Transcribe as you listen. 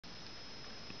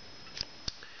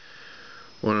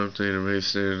One update of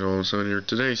babysitter all of a sudden here.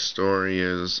 Today's story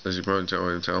is, as you probably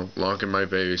tell, locking my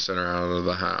babysitter out of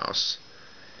the house.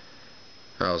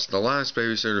 The last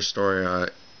babysitter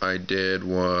story I did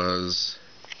was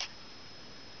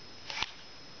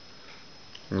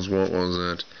what was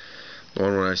it? The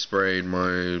one when I sprayed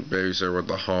my babysitter with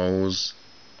the hose.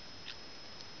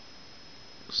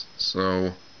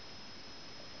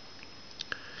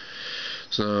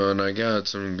 And I got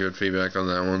some good feedback on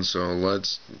that one, so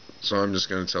I'm just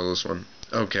gonna tell this one.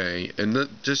 Okay, and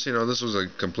just, this was a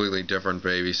completely different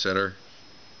babysitter.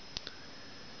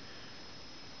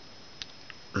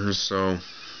 So,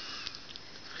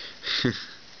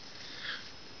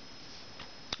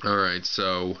 alright,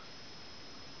 so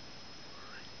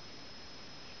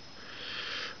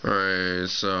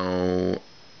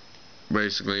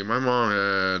basically my mom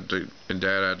and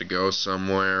dad had to go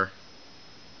somewhere.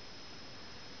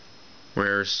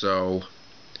 So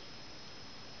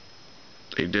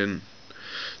they didn't.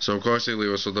 So of course they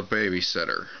leave us with a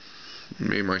babysitter.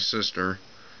 Me and my sister.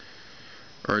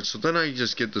 Alright, so then I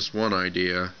just get this one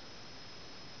idea.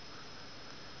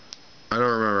 I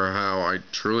don't remember how I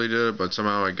truly did it, but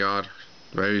somehow I got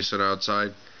the babysitter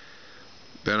outside.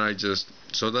 Then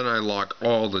I lock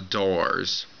all the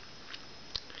doors.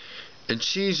 And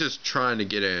she's just trying to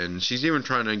get in. She's even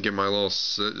trying to get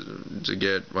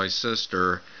my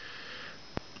sister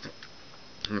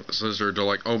to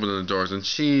like open the doors, and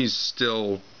she's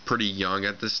still pretty young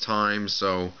at this time,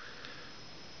 so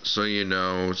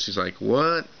she's like,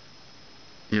 what?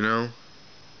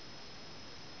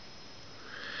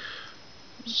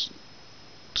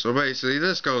 So basically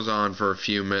this goes on for a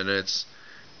few minutes,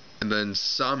 and then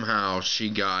somehow she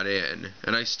got in,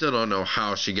 and I still don't know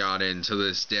how she got in to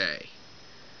this day.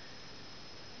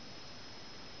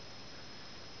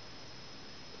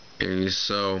 And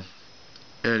so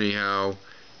anyhow,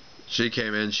 she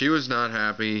came in. She was not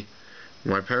happy.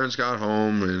 My parents got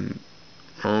home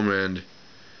and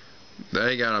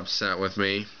they got upset with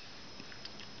me.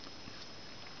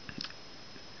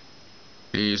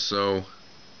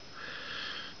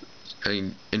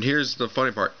 And here's the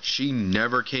funny part. She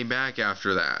never came back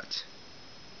after that.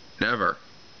 Never.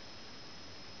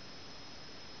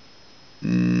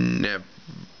 Never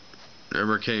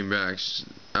came back.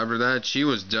 After that, she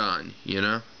was done,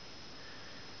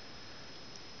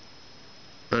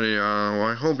 But well,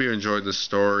 I hope you enjoyed this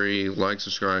story. Like,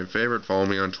 subscribe, favorite, follow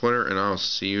me on Twitter, and I'll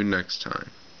see you next time.